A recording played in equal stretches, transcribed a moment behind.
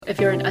if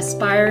you're an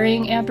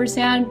aspiring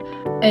ampersand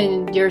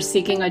and you're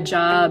seeking a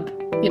job,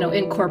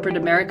 in corporate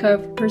America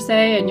per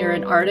se, and you're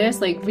an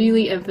artist, like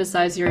really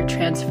emphasize your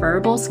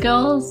transferable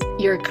skills,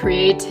 your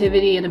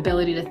creativity and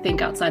ability to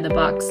think outside the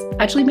box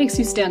actually makes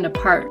you stand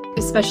apart,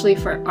 especially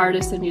for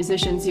artists and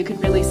musicians. You can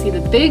really see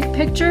the big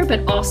picture,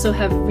 but also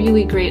have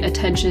really great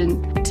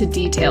attention to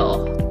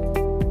detail.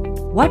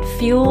 What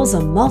fuels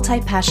a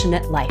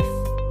multi-passionate life?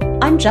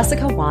 I'm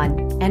Jessica Wan,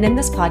 and in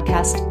this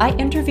podcast, I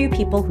interview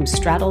people who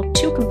straddle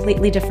two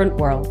completely different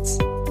worlds.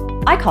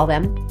 I call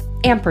them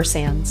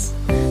ampersands,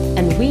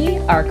 and we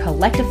are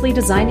collectively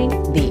designing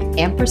the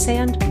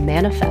Ampersand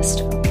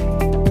Manifesto.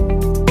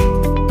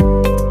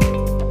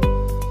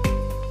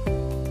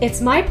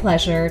 It's my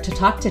pleasure to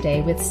talk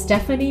today with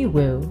Stephanie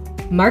Wu,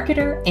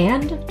 marketer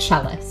and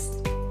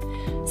cellist.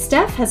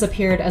 Steph has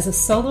appeared as a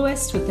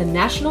soloist with the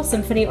National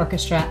Symphony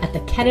Orchestra at the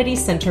Kennedy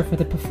Center for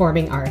the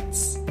Performing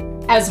Arts.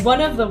 As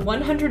one of the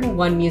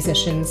 101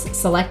 musicians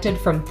selected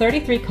from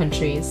 33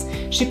 countries,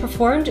 she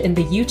performed in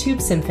the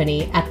YouTube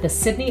Symphony at the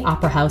Sydney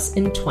Opera House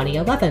in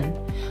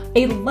 2011,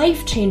 a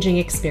life-changing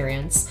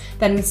experience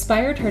that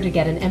inspired her to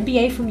get an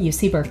MBA from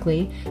UC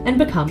Berkeley and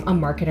become a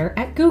marketer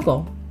at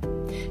Google.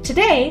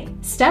 Today,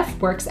 Steph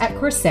works at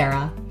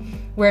Coursera,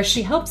 where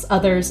she helps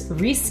others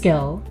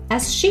reskill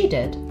as she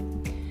did.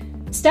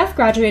 Steph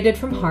graduated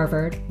from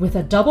Harvard with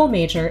a double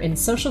major in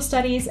social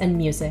studies and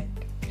music.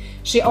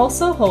 She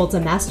also holds a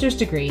master's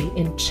degree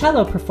in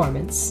cello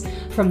performance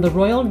from the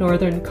Royal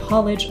Northern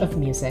College of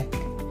Music.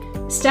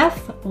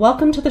 Steph,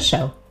 welcome to the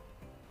show.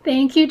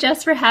 Thank you,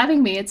 Jess, for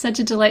having me. It's such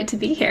a delight to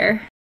be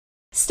here.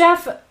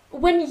 Steph,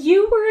 when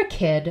you were a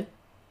kid,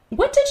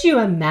 what did you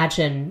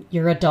imagine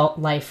your adult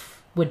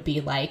life would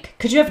be like?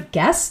 Could you have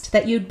guessed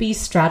that you'd be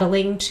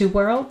straddling two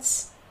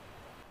worlds?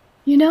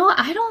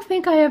 I don't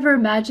think I ever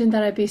imagined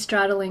that I'd be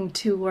straddling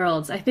two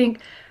worlds.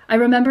 I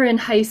remember in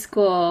high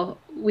school,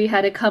 we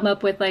had to come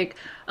up with like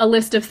a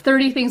list of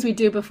 30 things we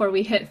do before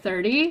we hit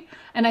 30.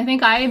 And I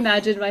think I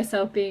imagined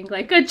myself being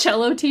like a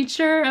cello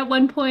teacher at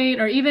one point,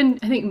 or even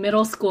I think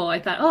middle school, I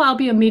thought, I'll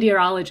be a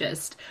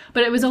meteorologist.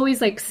 But it was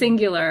always like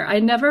singular. I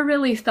never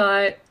really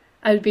thought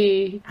I'd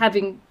be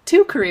having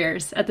two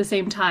careers at the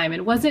same time.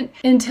 It wasn't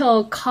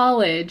until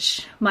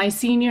college, my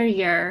senior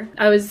year,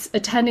 I was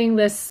attending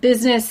this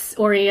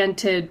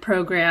business-oriented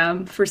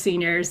program for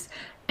seniors,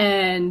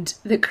 and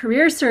the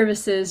career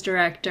services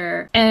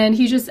director, and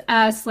he just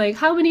asked, like,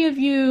 how many of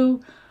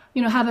you,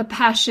 have a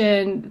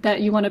passion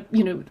that you want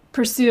to,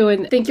 pursue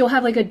and think you'll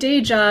have like a day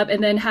job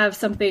and then have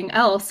something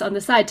else on the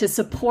side to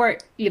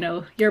support,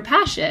 your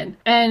passion.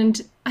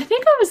 And I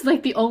think I was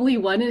like the only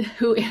one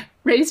who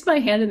raised my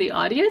hand in the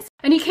audience.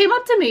 And he came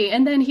up to me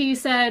and then he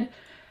said,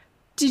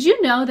 "Did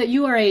you know that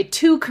you are a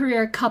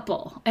two-career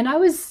couple?" And I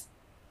was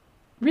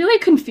really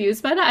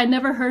confused by that. I'd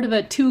never heard of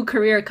a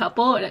two-career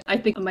couple. I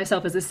think of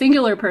myself as a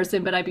singular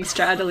person, but I'd be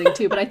straddling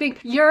two. But I think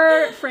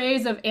your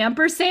phrase of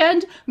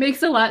ampersand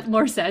makes a lot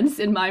more sense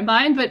in my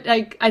mind. But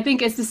I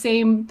think it's the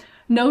same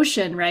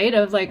notion, right?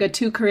 Of like a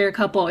two-career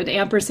couple, an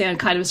ampersand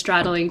kind of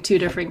straddling two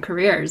different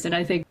careers. And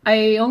I think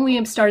I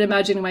only started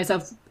imagining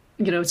myself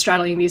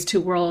straddling these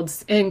two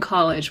worlds in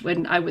college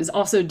when I was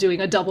also doing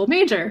a double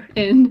major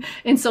in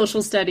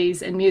social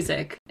studies and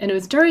music. And it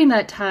was during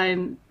that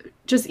time,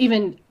 just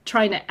even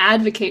trying to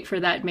advocate for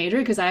that major,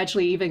 because I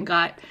actually even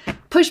got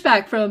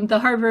pushback from the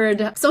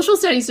Harvard Social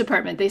Studies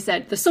department. They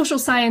said the social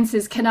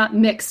sciences cannot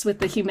mix with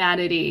the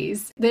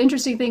humanities. The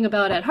interesting thing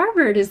about at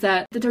Harvard is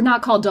that they're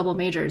not called double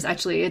majors.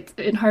 Actually,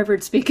 in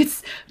Harvard speak,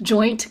 it's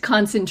joint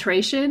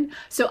concentration.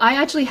 So I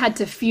actually had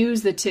to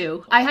fuse the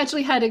two. I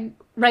actually had to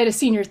write a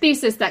senior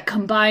thesis that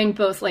combined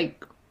both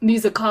like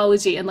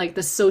musicology and like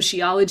the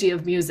sociology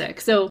of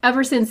music. So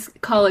ever since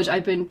college,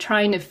 I've been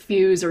trying to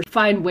fuse or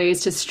find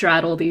ways to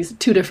straddle these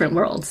two different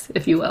worlds,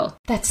 if you will.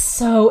 That's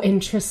so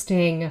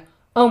interesting.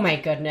 Oh my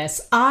goodness.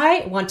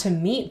 I want to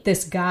meet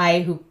this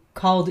guy who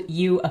called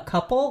you a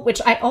couple,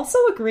 which I also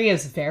agree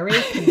is very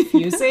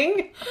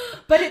confusing,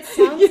 but it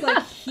sounds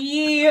like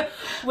he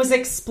was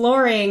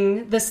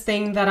exploring this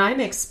thing that I'm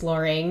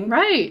exploring.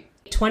 Right.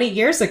 20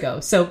 years ago.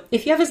 So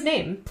if you have his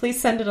name,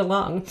 please send it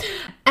along.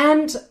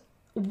 And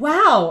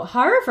wow,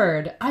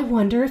 Harvard. I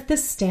wonder if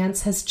this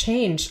stance has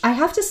changed. I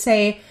have to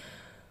say,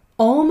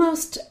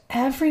 almost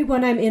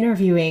everyone I'm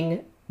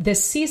interviewing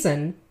this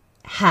season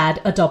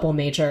had a double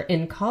major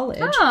in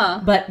college.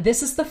 But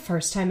this is the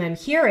first time I'm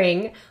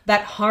hearing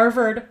that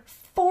Harvard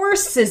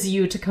forces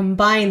you to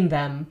combine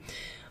them,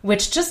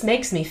 which just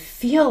makes me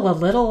feel a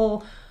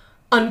little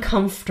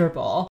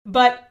uncomfortable.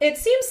 But it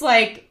seems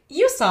like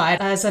you saw it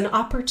as an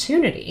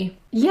opportunity.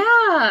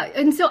 Yeah.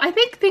 And so I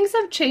think things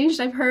have changed,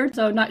 I've heard,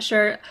 so I'm not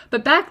sure.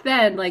 But back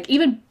then, like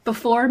even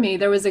before me,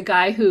 there was a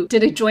guy who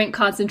did a joint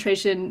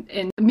concentration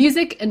in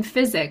music and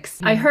physics.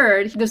 I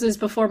heard, this was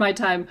before my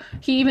time,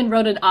 he even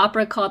wrote an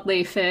opera called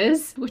Les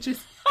Phys, which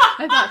is,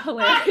 I thought,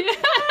 hilarious.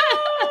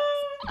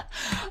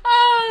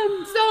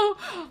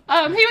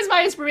 He was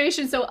my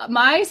inspiration. So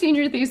my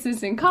senior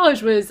thesis in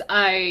college was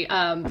I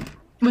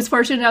was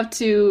fortunate enough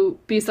to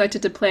be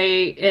selected to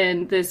play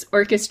in this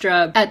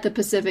orchestra at the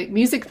Pacific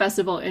Music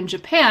Festival in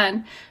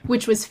Japan,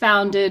 which was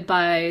founded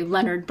by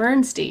Leonard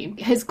Bernstein.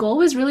 His goal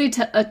was really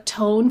to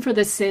atone for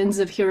the sins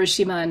of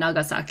Hiroshima and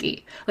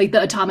Nagasaki, like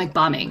the atomic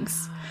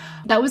bombings.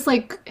 That was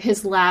like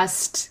his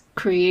last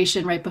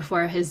creation right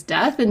before his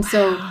death. And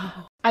so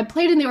I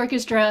played in the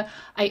orchestra.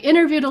 I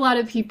interviewed a lot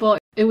of people.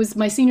 It was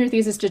my senior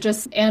thesis to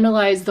just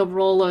analyze the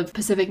role of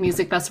Pacific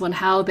Music Festival and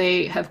how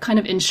they have kind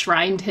of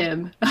enshrined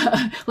him.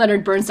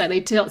 Leonard Bernstein,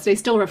 they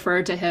still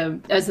refer to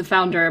him as the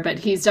founder, but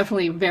he's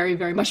definitely very,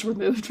 very much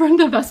removed from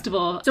the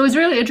festival. So it was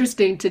really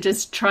interesting to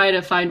just try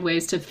to find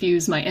ways to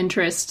fuse my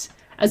interest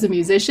as a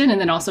musician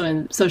and then also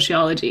in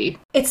sociology.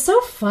 It's so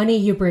funny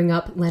you bring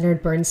up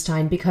Leonard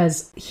Bernstein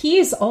because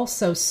he's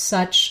also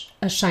such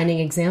a shining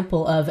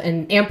example of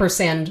an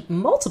ampersand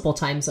multiple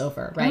times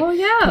over, right? Oh,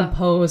 yeah.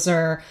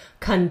 Composer,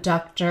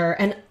 conductor,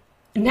 and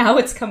now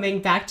it's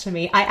coming back to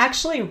me. I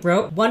actually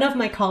wrote one of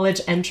my college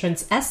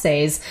entrance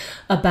essays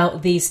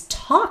about these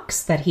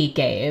talks that he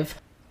gave.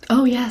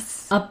 Oh,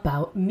 yes.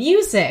 About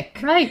music.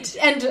 Right.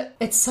 And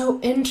it's so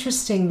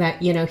interesting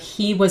that,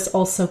 he was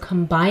also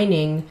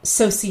combining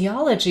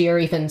sociology or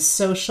even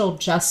social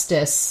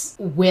justice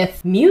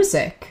with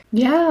music.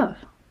 Yeah.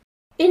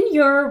 In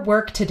your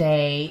work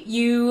today,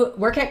 you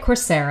work at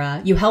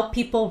Coursera, you help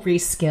people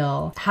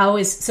reskill. How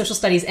is social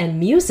studies and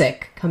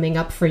music coming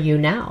up for you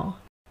now?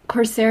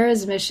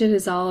 Coursera's mission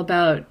is all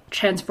about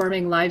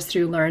transforming lives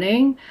through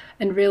learning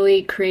and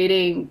really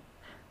creating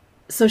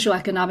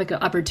socioeconomic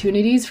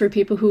opportunities for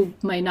people who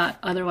might not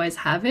otherwise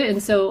have it.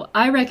 And so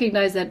I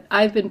recognize that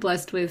I've been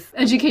blessed with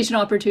educational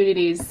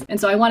opportunities. And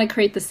so I want to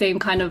create the same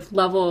kind of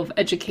level of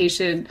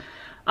education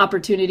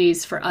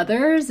opportunities for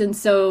others. And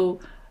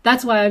so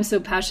that's why I'm so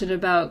passionate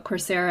about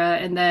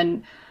Coursera. And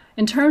then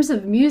in terms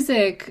of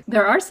music,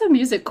 there are some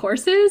music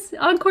courses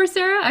on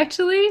Coursera,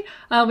 actually,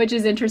 which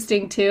is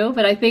interesting too.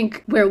 But I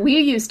think where we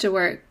used to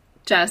work,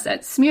 Jess,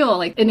 at SMUL,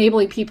 like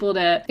enabling people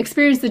to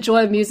experience the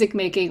joy of music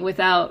making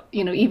without,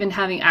 even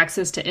having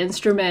access to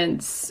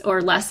instruments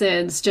or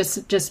lessons,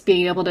 just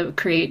being able to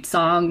create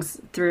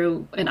songs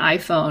through an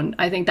iPhone.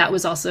 I think that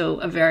was also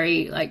a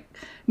very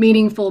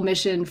meaningful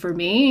mission for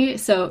me.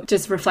 So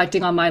just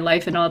reflecting on my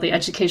life and all the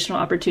educational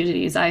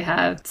opportunities I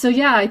have. So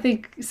yeah, I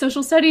think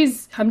social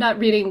studies, I'm not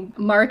reading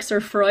Marx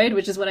or Freud,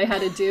 which is what I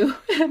had to do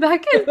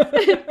back in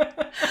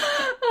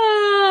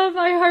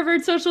my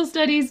Harvard social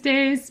studies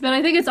days. But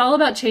I think it's all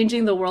about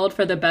changing the world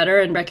for the better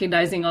and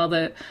recognizing all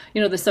the,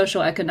 the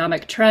social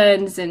economic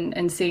trends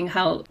and seeing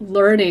how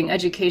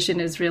education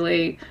is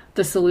really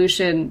the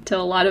solution to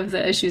a lot of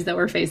the issues that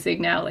we're facing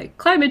now, like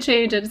climate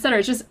change, et cetera.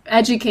 It's just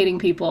educating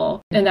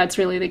people. And that's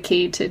really the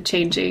key to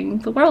changing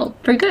the world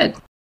for good.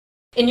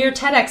 In your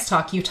TEDx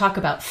talk, you talk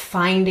about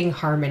finding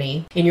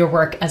harmony in your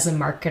work as a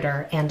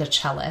marketer and a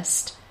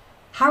cellist.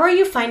 How are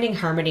you finding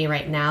harmony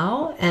right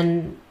now?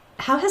 And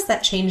how has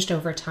that changed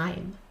over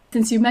time?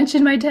 Since you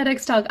mentioned my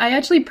TEDx talk, I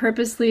actually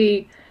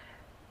purposely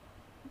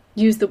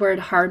use the word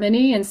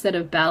harmony instead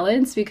of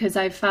balance because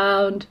I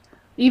found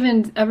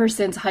even ever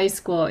since high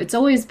school, it's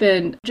always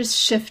been just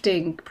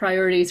shifting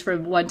priorities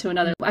from one to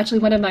another. Actually,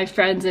 one of my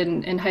friends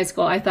in high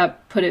school, I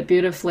thought, put it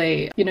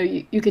beautifully.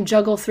 You can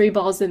juggle 3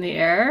 balls in the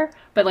air,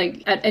 but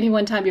at any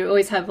one time, you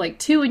always have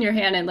 2 in your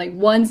hand and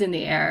one's in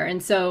the air.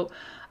 And so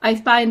I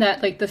find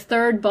that the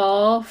third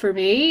ball for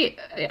me,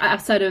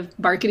 outside of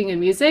marketing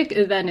and music,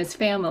 then is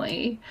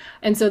family.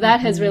 And so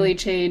that has really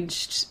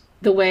changed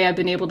the way I've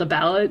been able to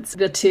balance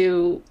the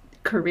 2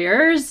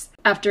 careers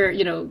after,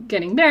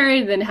 getting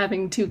married, then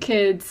having 2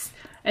 kids,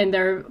 and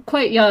they're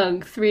quite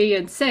young, 3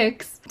 and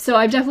 6. So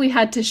I've definitely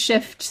had to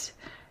shift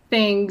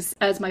things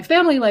as my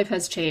family life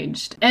has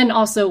changed and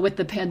also with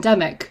the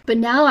pandemic. But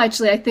now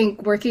actually I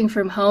think working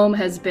from home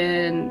has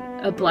been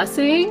a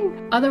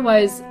blessing.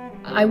 Otherwise,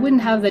 I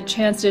wouldn't have the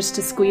chance just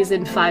to squeeze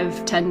in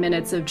 5-10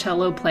 minutes of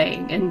cello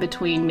playing in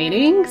between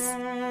meetings.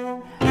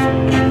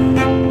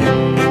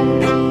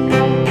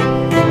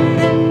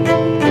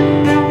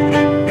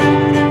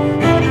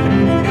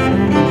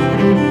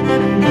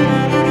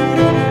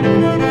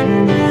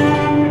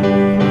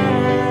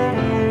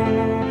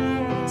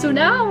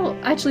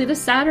 Actually,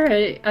 this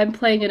Saturday, I'm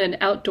playing in an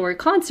outdoor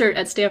concert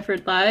at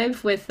Stanford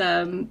Live with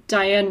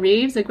Diane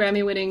Reeves, a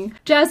Grammy-winning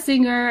jazz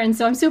singer. And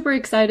so I'm super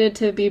excited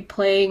to be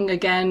playing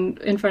again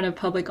in front of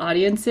public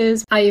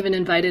audiences. I even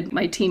invited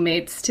my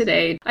teammates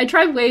today. I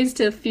tried ways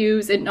to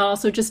fuse and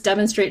also just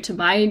demonstrate to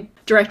my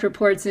direct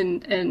reports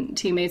and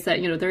teammates that,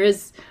 there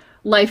is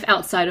life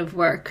outside of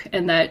work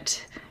and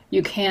that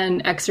you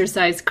can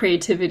exercise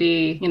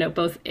creativity,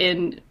 both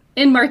in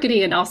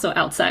marketing and also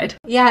outside.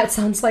 Yeah, it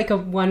sounds like a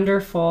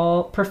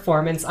wonderful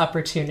performance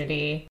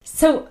opportunity.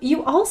 So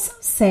you also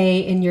say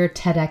in your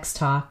TEDx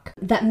talk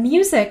that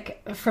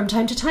music, from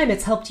time to time,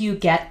 it's helped you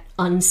get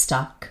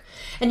unstuck.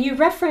 And you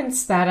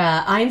reference that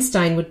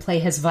Einstein would play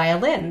his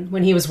violin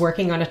when he was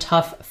working on a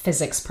tough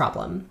physics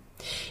problem.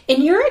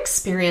 In your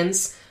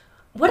experience,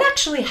 what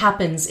actually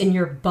happens in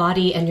your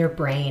body and your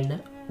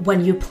brain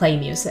when you play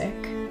music?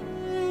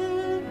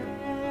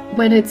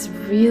 When it's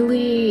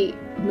really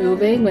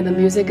moving, when the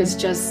music is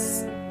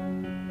just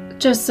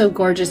so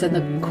gorgeous and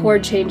the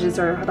chord changes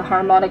or the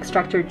harmonic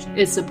structure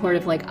is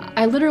supportive. Like,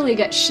 I literally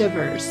get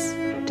shivers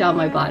down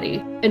my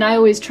body. And I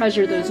always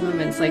treasure those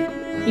moments. Like,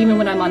 even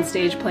when I'm on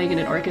stage playing in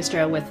an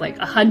orchestra with like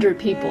 100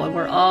 people and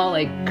we're all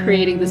like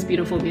creating this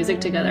beautiful music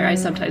together, I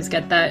sometimes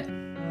get that.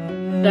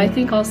 But I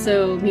think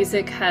also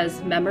music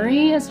has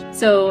memory.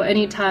 So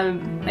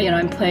anytime,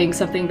 I'm playing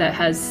something that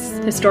has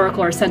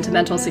historical or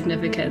sentimental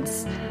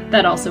significance,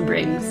 that also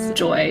brings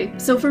joy.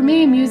 So for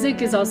me,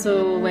 music is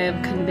also a way of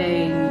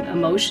conveying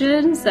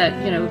emotions that,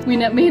 we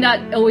may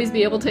not always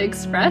be able to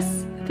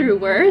express through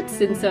words.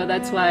 And so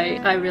that's why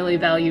I really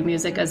value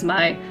music as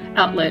my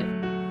outlet.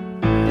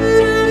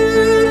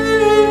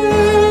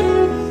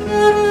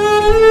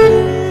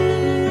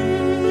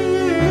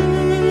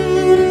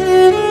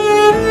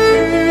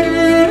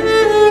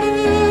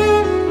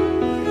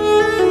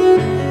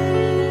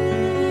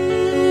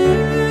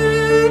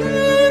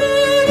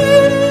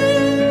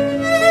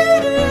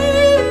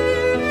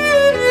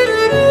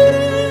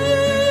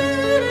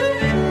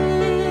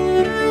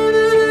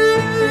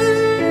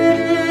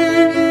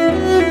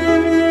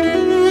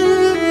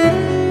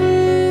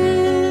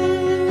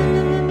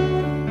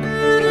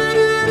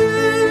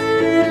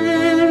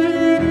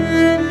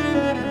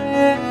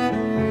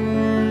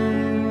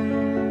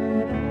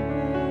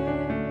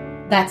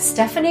 That's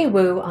Stephanie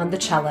Wu on the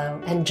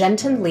cello and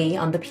Jenton Lee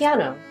on the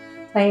piano,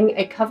 playing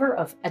a cover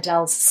of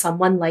Adele's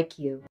Someone Like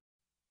You.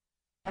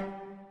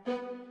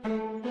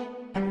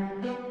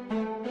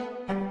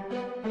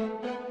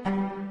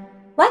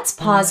 Let's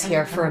pause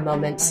here for a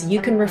moment so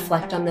you can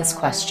reflect on this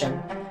question.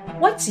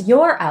 What's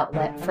your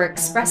outlet for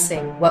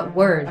expressing what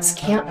words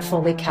can't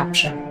fully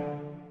capture?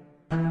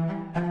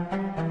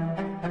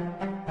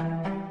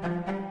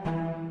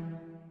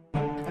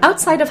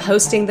 Outside of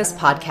hosting this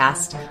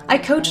podcast, I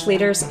coach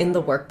leaders in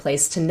the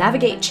workplace to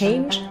navigate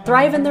change,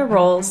 thrive in their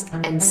roles,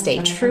 and stay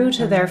true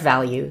to their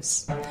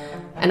values.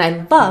 And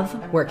I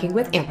love working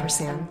with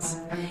ampersands.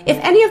 If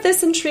any of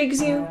this intrigues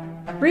you,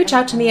 reach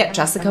out to me at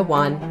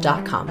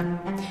jessicawan.com.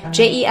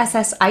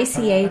 JESSICAWAN.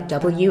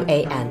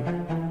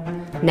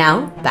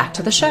 Now, back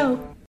to the show.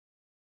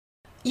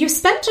 You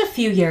spent a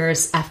few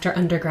years after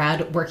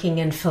undergrad working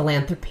in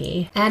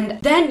philanthropy,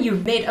 and then you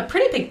made a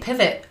pretty big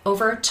pivot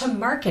over to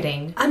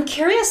marketing. I'm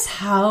curious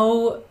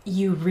how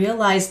you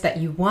realized that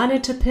you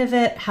wanted to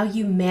pivot, how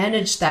you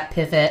managed that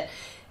pivot,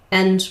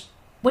 and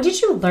what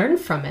did you learn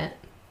from it?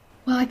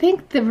 Well, I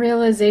think the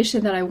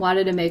realization that I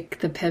wanted to make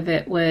the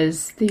pivot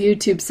was the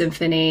YouTube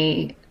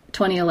Symphony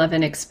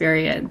 2011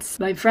 experience.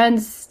 My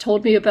friends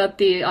told me about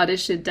the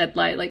audition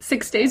deadline like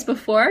 6 days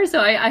before, so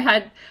I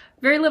had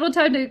very little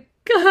time to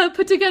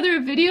put together a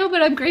video,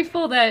 but I'm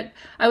grateful that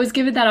I was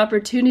given that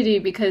opportunity,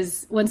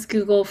 because once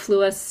Google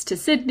flew us to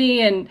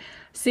Sydney and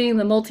seeing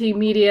the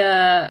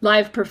multimedia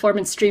live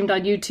performance streamed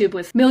on YouTube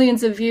with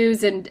millions of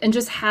views and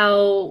just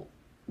how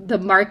the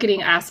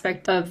marketing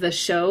aspect of the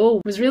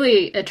show was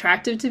really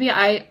attractive to me.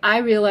 I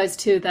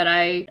realized too that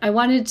I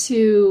wanted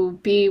to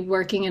be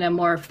working in a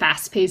more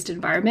fast-paced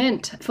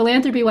environment.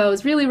 Philanthropy, while it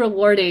was really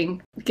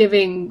rewarding,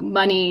 giving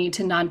money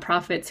to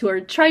nonprofits who are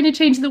trying to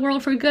change the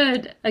world for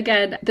good,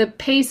 again, the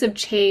pace of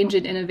change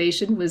and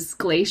innovation was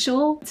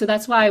glacial. So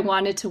that's why I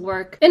wanted to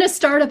work in a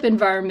startup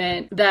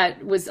environment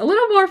that was a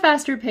little more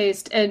faster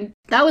paced. And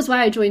that was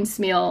why I joined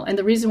Smeal. And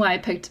the reason why I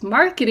picked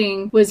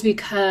marketing was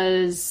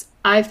because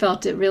I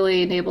felt it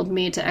really enabled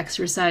me to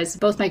exercise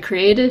both my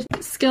creative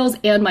skills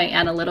and my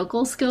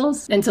analytical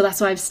skills. And so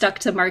that's why I've stuck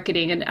to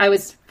marketing. And I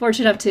was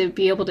fortunate enough to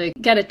be able to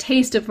get a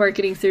taste of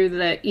marketing through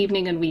the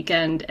evening and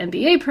weekend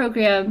MBA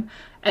program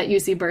at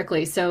UC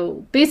Berkeley.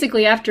 So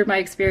basically, after my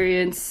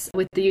experience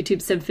with the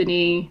YouTube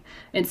Symphony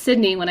in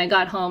Sydney, when I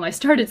got home, I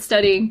started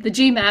studying the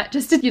GMAT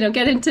just to,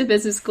 get into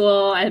business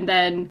school. And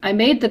then I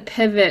made the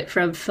pivot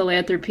from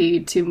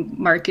philanthropy to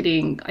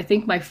marketing, I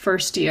think my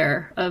first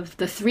year of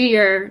the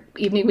 3-year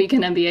evening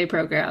weekend MBA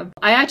program.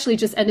 I actually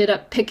just ended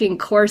up picking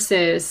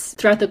courses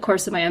throughout the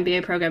course of my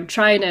MBA program,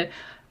 trying to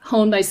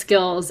hone my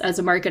skills as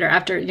a marketer.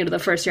 After, the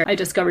first year, I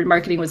discovered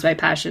marketing was my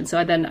passion.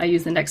 So then I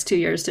used the next 2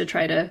 years to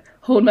try to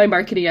hone my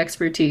marketing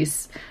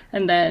expertise.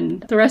 And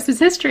then the rest is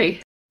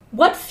history.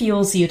 What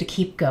fuels you to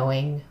keep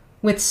going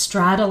with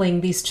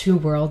straddling these two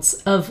worlds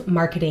of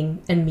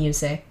marketing and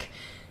music,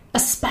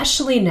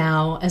 especially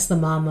now as the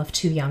mom of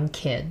 2 young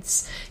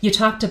kids? You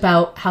talked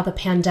about how the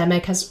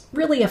pandemic has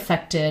really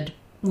affected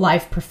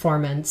live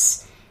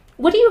performance.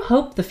 What do you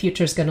hope the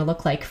future is going to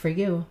look like for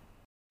you?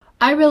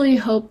 I really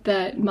hope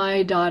that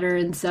my daughter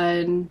and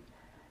son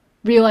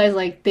realize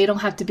they don't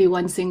have to be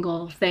one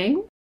single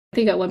thing. I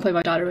think at one point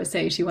my daughter was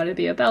saying she wanted to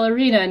be a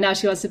ballerina and now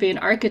she wants to be an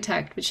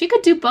architect, but she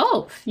could do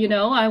both.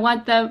 I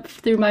want them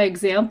through my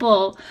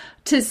example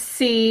to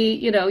see,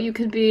 you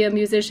can be a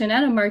musician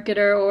and a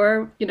marketer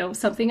or,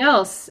 something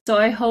else. So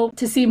I hope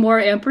to see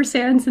more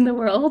ampersands in the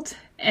world.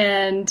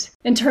 And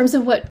in terms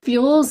of what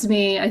fuels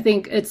me, I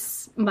think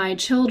it's my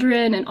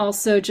children and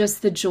also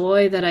just the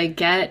joy that I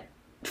get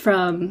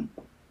from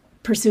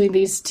pursuing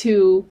these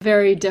two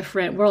very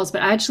different worlds.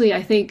 But actually,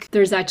 I think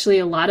there's actually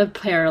a lot of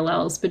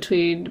parallels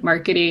between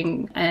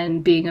marketing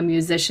and being a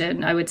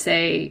musician. I would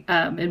say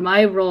in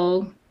my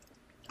role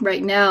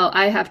right now,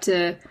 I have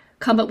to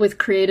come up with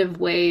creative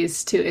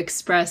ways to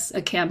express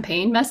a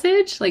campaign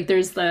message. Like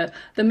there's the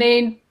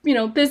main,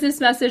 business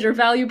message or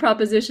value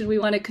proposition we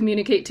want to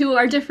communicate to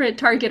our different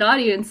target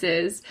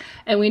audiences.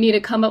 And we need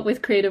to come up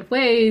with creative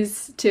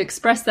ways to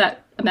express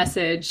that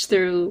message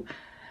through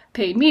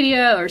paid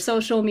media or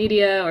social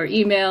media or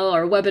email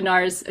or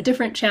webinars,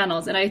 different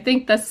channels. And I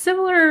think the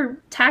similar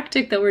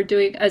tactic that we're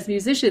doing as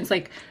musicians,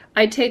 like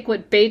I take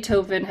what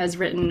Beethoven has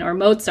written or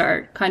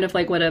Mozart, kind of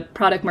like what a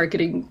product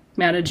marketing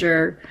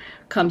manager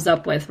comes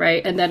up with,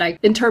 right? And then I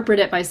interpret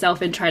it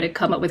myself and try to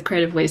come up with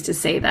creative ways to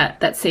say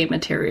that same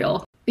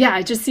material. Yeah,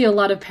 I just see a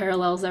lot of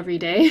parallels every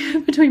day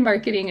between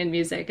marketing and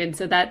music. And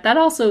so that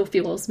also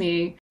fuels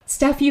me.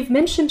 Steph, you've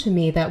mentioned to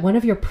me that one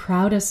of your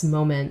proudest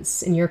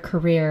moments in your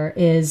career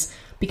is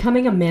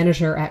becoming a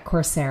manager at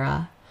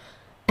Coursera.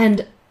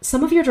 And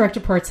some of your direct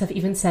reports have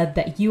even said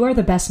that you are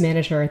the best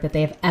manager that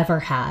they have ever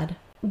had.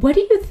 What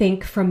do you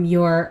think from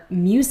your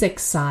music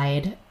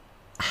side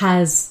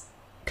has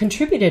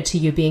contributed to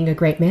you being a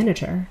great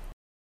manager?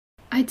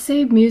 I'd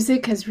say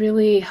music has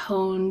really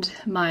honed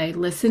my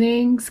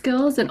listening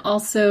skills and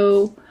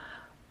also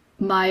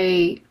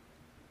my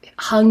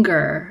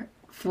hunger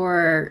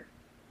for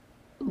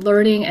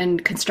learning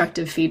and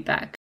constructive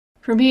feedback.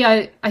 For me,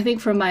 I think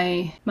from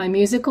my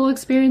musical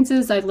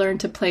experiences, I've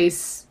learned to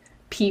place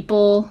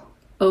people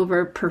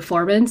over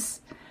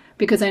performance,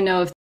 because I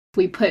know if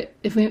we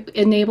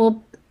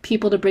enable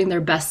people to bring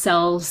their best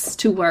selves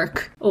to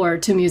work or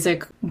to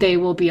music, they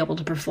will be able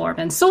to perform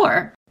and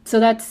soar.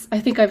 So I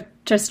think I've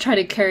just tried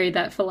to carry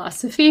that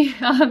philosophy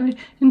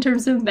in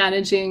terms of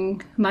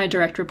managing my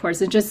direct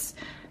reports and just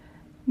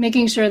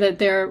making sure that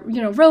their,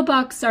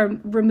 roadblocks are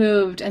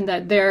removed and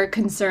that their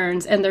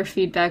concerns and their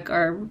feedback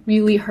are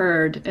really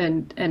heard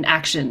and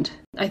actioned.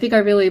 I think I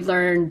really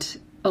learned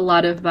a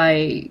lot of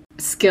my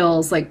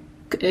skills, like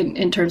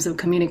in terms of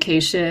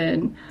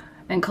communication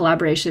and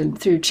collaboration,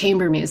 through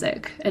chamber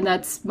music. And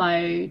that's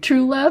my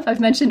true love.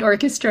 I've mentioned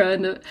orchestra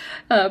in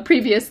the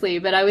previously,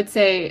 but I would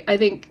say I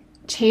think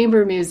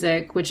chamber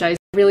music, which I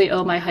really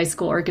owe my high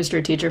school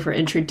orchestra teacher for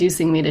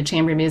introducing me to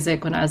chamber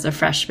music when I was a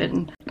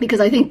freshman, because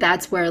I think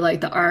that's where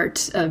like the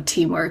art of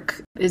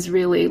teamwork is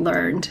really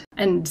learned.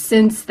 And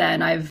since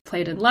then, I've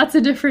played in lots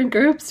of different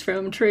groups,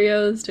 from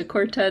trios to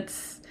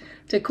quartets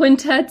to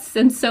quintets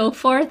and so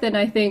forth. And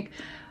I think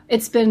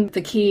it's been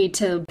the key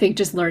to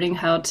just learning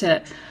how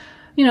to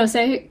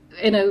say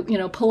in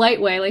a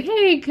polite way, like,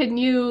 hey, can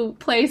you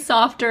play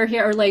softer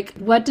here? Or like,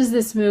 what does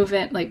this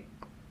movement like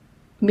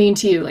mean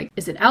to you? Like,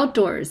 is it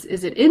outdoors?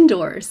 Is it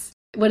indoors?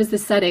 What is the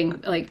setting?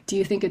 Like, do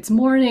you think it's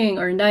morning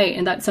or night?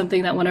 And that's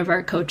something that one of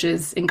our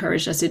coaches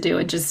encouraged us to do.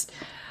 And just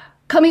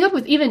coming up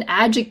with even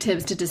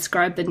adjectives to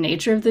describe the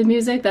nature of the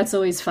music, that's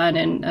always fun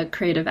and a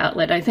creative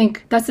outlet. I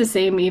think that's the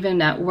same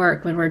even at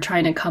work when we're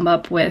trying to come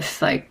up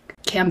with like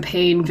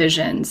campaign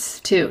visions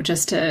too,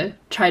 just to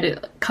try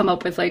to come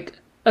up with like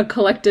a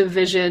collective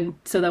vision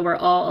so that we're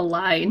all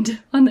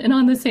aligned and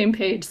on the same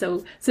page.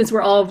 So since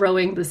we're all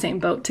rowing the same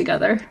boat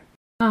together.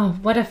 Oh,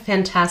 what a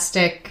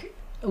fantastic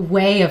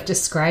way of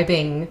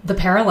describing the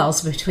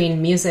parallels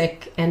between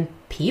music and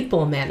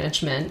people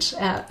management.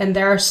 And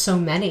there are so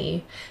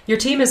many. Your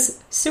team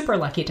is super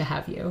lucky to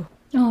have you.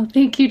 Oh,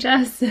 thank you,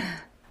 Jess.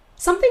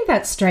 Something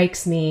that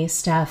strikes me,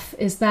 Steph,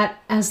 is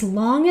that as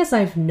long as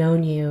I've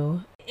known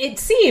you, it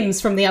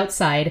seems from the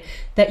outside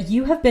that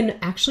you have been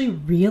actually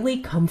really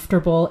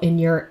comfortable in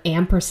your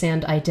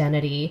ampersand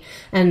identity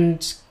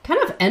and kind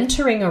of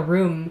entering a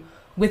room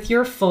with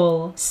your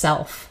full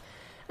self.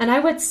 And I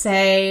would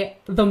say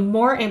the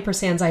more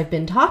ampersands I've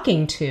been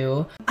talking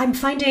to, I'm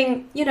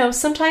finding,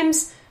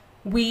 sometimes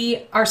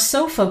we are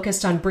so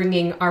focused on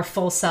bringing our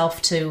full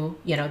self to,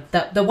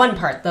 the one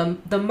part, the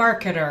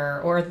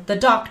marketer or the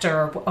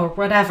doctor or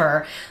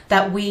whatever,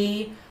 that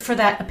we, for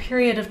that a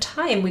period of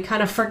time, we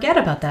kind of forget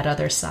about that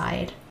other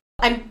side.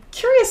 I'm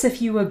curious if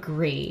you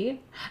agree.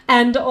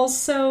 And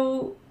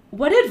also,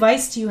 what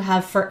advice do you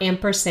have for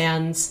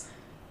ampersands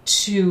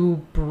to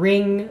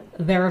bring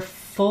their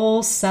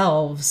full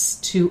selves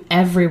to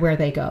everywhere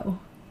they go?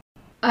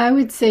 I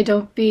would say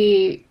don't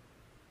be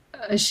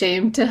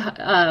ashamed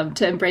to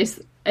embrace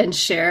and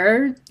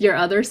share your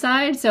other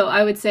side. So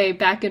I would say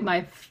back in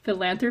my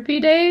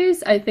philanthropy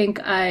days, I think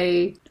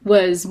I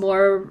was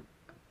more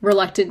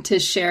reluctant to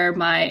share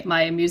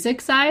my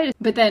music side.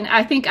 But then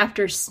I think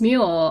after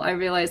Smule, I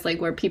realized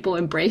like where people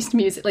embraced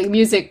music, like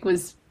music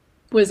was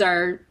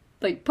our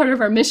like part of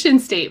our mission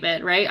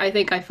statement, right? I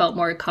think I felt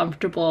more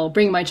comfortable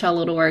bringing my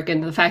cello to work,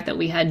 and the fact that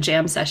we had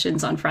jam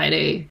sessions on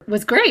Friday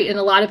was great. And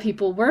a lot of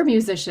people were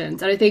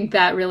musicians. And I think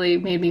that really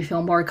made me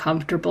feel more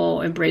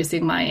comfortable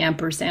embracing my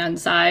ampersand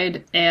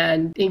side.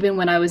 And even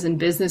when I was in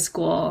business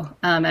school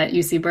at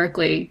UC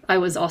Berkeley, I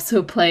was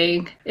also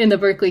playing in the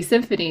Berkeley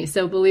Symphony.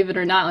 So believe it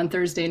or not, on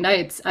Thursday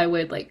nights, I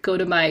would like go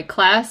to my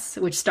class,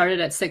 which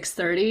started at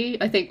 6:30.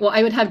 I think, well,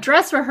 I would have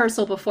dress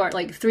rehearsal before at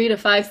like 3 to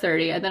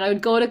 5:30, and then I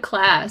would go to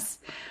class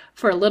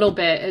for a little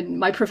bit, and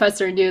my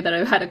professor knew that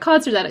I had a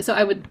concert that, so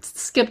I would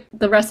skip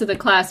the rest of the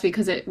class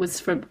because it was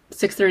from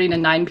 6:30 to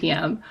 9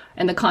 p.m.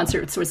 and the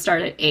concerts would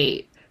start at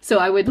 8. So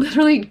I would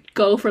literally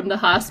go from the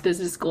Haas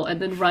Business School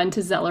and then run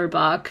to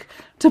Zellerbach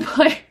to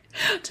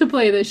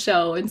play the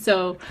show. And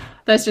so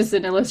that's just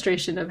an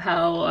illustration of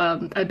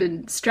how I've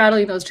been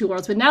straddling those two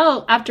worlds. But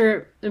now,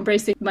 after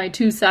embracing my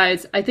two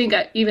sides, I think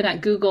even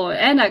at Google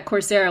and at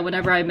Coursera,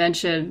 whenever I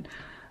mention,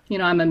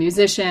 I'm a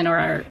musician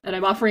and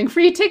I'm offering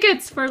free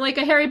tickets for like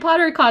a Harry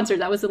Potter concert.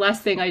 That was the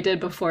last thing I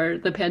did before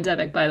the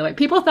pandemic, by the way.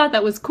 People thought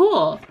that was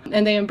cool,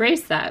 and they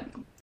embraced that.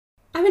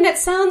 I mean, it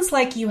sounds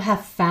like you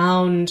have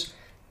found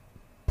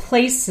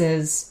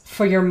places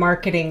for your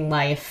marketing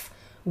life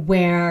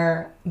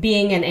where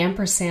being an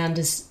ampersand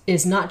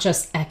is not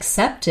just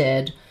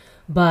accepted,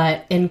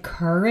 but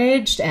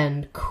encouraged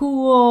and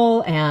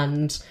cool,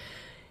 and,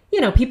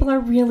 people are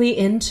really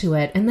into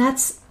it. And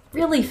that's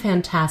really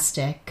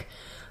fantastic.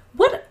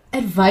 What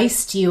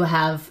advice do you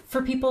have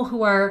for people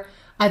who are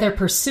either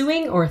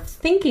pursuing or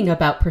thinking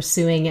about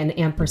pursuing an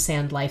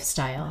ampersand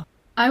lifestyle?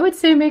 I would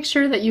say make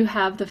sure that you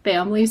have the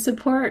family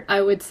support. I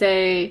would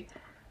say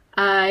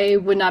I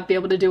would not be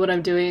able to do what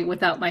I'm doing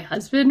without my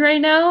husband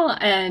right now.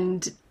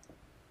 And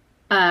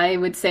I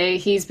would say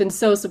he's been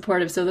so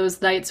supportive. So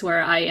those nights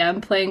where I am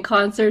playing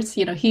concerts,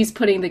 he's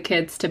putting the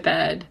kids to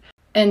bed.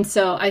 And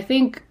so I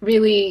think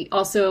really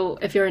also,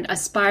 if you're an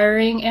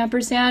aspiring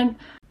ampersand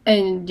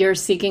and you're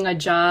seeking a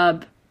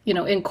job,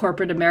 in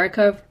corporate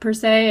America per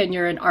se, and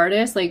you're an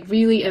artist, like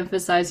really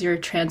emphasize your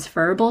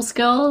transferable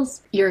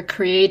skills, your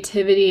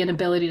creativity and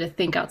ability to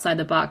think outside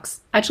the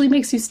box actually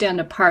makes you stand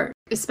apart.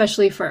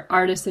 Especially for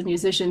artists and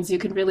musicians, you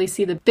can really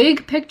see the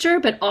big picture,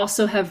 but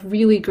also have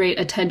really great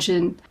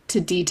attention to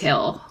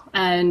detail.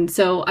 And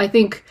so I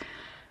think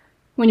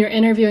when you're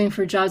interviewing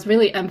for jobs,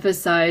 really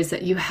emphasize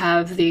that you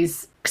have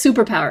these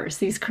superpowers,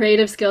 these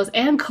creative skills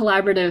and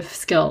collaborative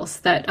skills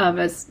that,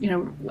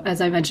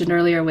 as I mentioned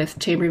earlier with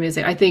chamber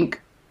music, I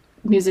think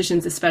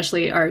musicians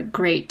especially are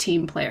great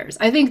team players.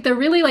 I think they're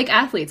really like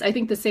athletes. I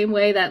think the same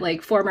way that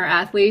like former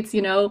athletes,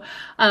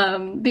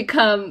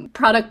 become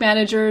product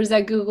managers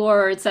at Google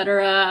or et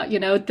cetera,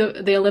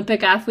 the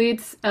Olympic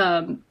athletes,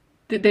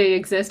 they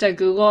exist at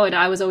Google, and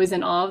I was always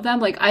in awe of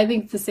them. Like, I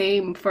think the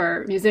same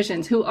for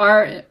musicians who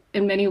are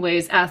in many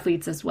ways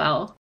athletes as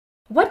well.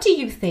 What do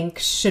you think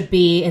should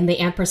be in the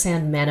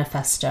ampersand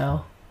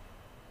manifesto?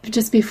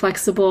 Just be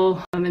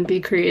flexible and be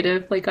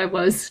creative, like I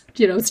was,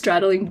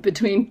 straddling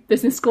between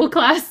business school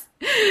class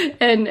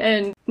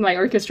and my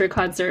orchestra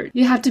concert.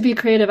 You have to be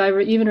creative. I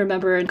even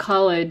remember in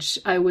college,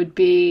 I would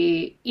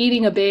be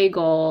eating a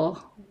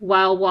bagel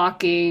while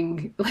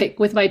walking, like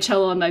with my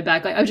cello on my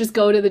back. Like I would just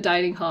go to the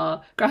dining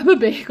hall, grab a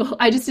bagel.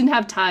 I just didn't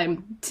have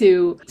time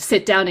to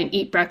sit down and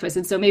eat breakfast.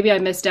 And so maybe I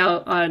missed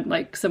out on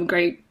like some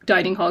great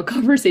dining hall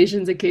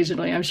conversations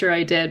occasionally. I'm sure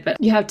I did,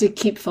 but you have to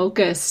keep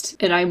focused.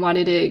 And I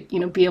wanted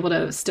to, be able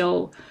to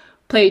still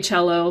play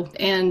cello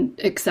and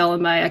excel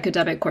in my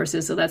academic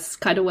courses. So that's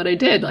kind of what I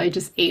did. I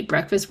just ate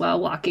breakfast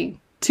while walking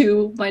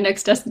to my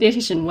next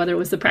destination, whether it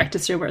was the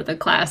practice room or the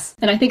class.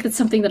 And I think that's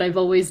something that I've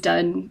always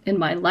done in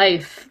my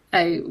life.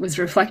 I was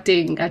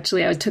reflecting,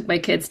 actually, I took my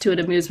kids to an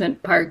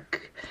amusement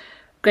park,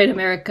 Great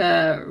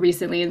America,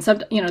 recently. And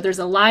there's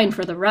a line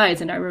for the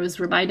rides. And I was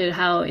reminded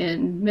how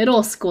in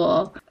middle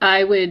school,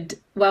 I would,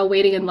 while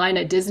waiting in line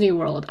at Disney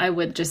World, I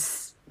would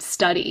just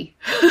study.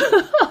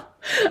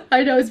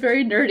 I know, it's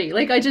very nerdy.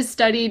 Like I just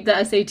studied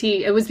the SAT.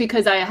 It was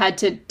because I had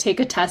to take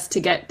a test to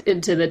get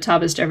into the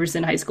Thomas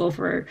Jefferson High School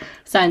for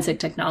Science and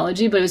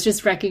Technology. But it was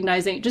just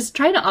recognizing, just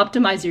trying to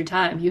optimize your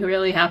time. You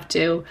really have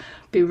to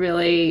be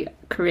really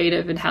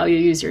creative in how you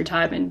use your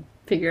time and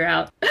figure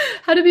out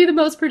how to be the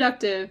most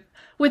productive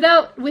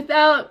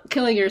without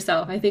killing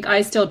yourself. I think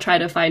I still try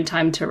to find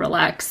time to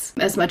relax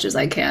as much as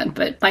I can.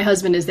 But my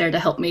husband is there to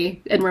help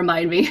me and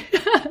remind me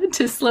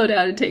to slow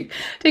down and take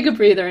a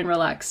breather and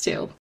relax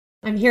too.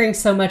 I'm hearing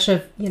so much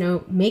of,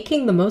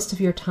 making the most of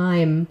your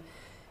time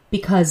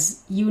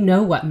because you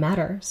know what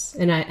matters.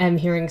 And I'm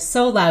hearing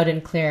so loud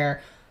and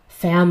clear,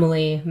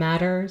 family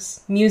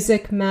matters,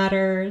 music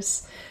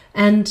matters,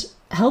 and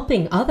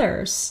helping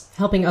others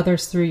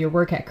through your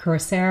work at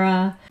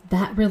Coursera,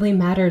 that really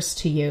matters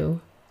to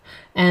you.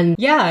 And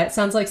yeah, it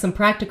sounds like some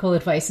practical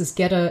advice is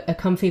get a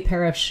comfy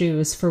pair of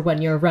shoes for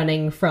when you're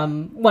running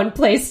from one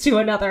place to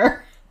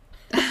another.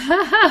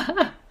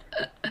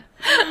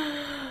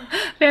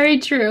 Very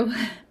true.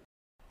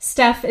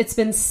 Steph, it's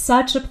been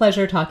such a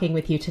pleasure talking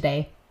with you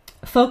today.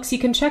 Folks, you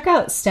can check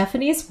out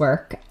Stephanie's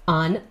work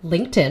on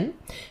LinkedIn.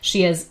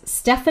 She is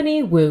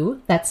Stephanie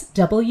Wu, that's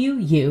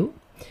W-U,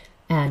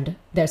 and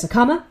there's a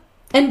comma,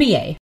 and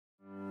B-A.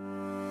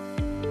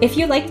 If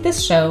you liked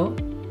this show,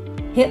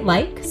 hit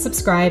like,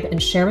 subscribe,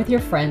 and share with your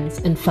friends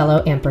and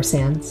fellow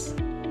ampersands.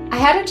 I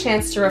had a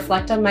chance to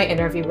reflect on my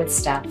interview with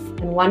Steph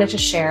and wanted to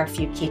share a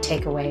few key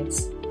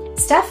takeaways.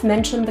 Steph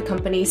mentioned the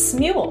company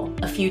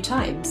Smule a few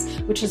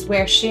times, which is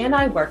where she and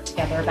I worked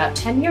together about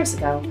 10 years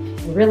ago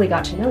and really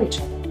got to know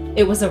each other.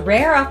 It was a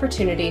rare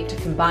opportunity to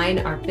combine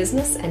our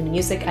business and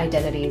music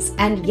identities,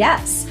 and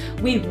yes,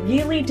 we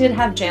really did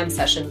have jam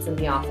sessions in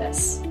the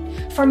office.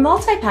 For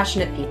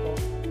multi-passionate people,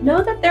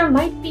 know that there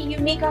might be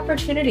unique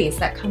opportunities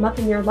that come up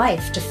in your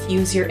life to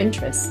fuse your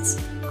interests.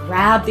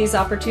 Grab these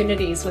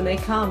opportunities when they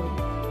come.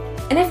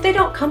 And if they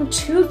don't come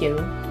to you,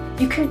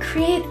 you can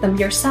create them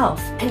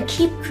yourself and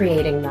keep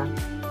creating them.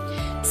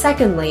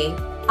 Secondly,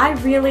 I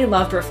really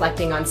loved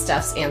reflecting on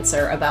Steph's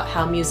answer about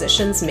how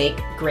musicians make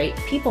great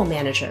people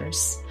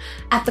managers.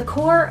 At the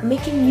core,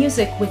 making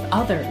music with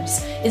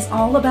others is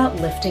all about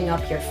lifting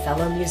up your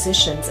fellow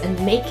musicians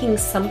and making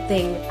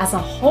something as a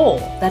whole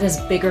that is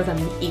bigger than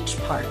each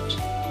part.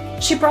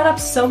 She brought up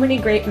so many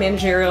great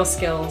managerial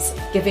skills,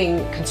 giving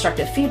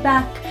constructive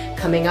feedback,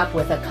 coming up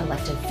with a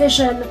collective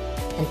vision,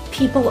 and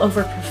people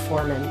over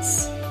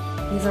performance.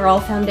 These are all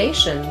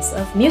foundations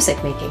of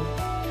music making.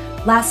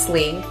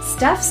 Lastly,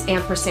 Steph's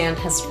ampersand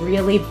has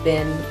really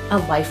been a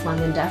lifelong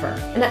endeavor,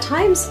 and at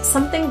times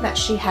something that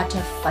she had to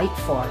fight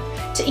for,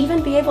 to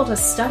even be able to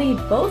study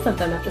both of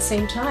them at the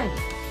same time.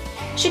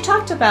 She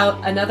talked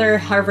about another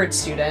Harvard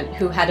student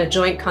who had a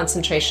joint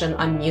concentration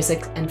on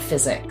music and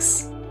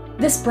physics.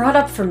 This brought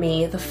up for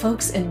me the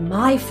folks in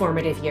my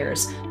formative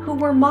years who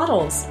were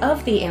models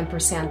of the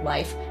ampersand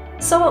life,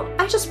 so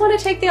I just want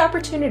to take the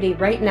opportunity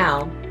right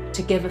now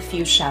to give a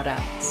few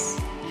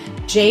shout-outs.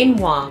 Jane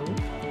Wong,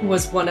 who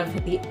was one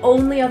of the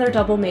only other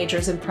double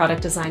majors in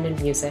product design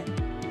and music.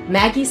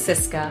 Maggie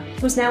Siska,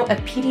 who's now a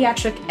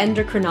pediatric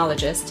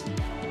endocrinologist,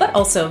 but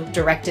also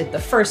directed the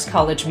first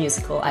college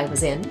musical I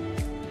was in.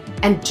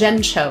 And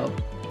Jen Cho,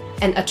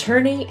 an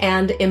attorney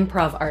and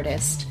improv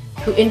artist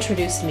who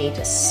introduced me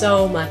to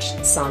so much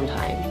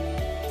Sondheim.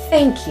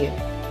 Thank you.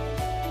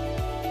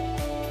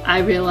 I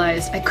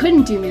realized I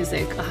couldn't do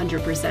music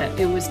 100%.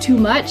 It was too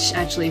much,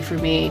 actually, for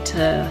me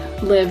to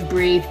live,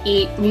 breathe,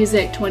 eat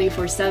music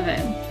 24/7.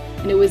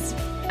 And it was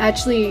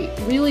actually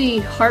really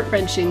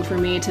heart-wrenching for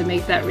me to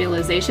make that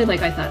realization.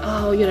 Like, I thought,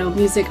 oh,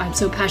 music, I'm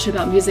so passionate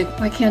about music.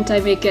 Why can't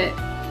I make it,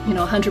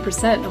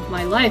 100% of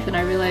my life? And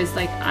I realized,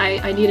 like,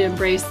 I need to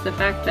embrace the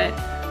fact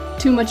that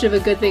too much of a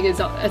good thing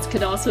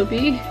could also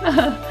be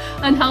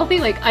unhealthy.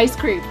 Like ice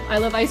cream. I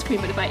love ice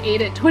cream, but if I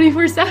ate it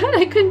 24/7,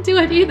 I couldn't do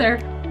it either.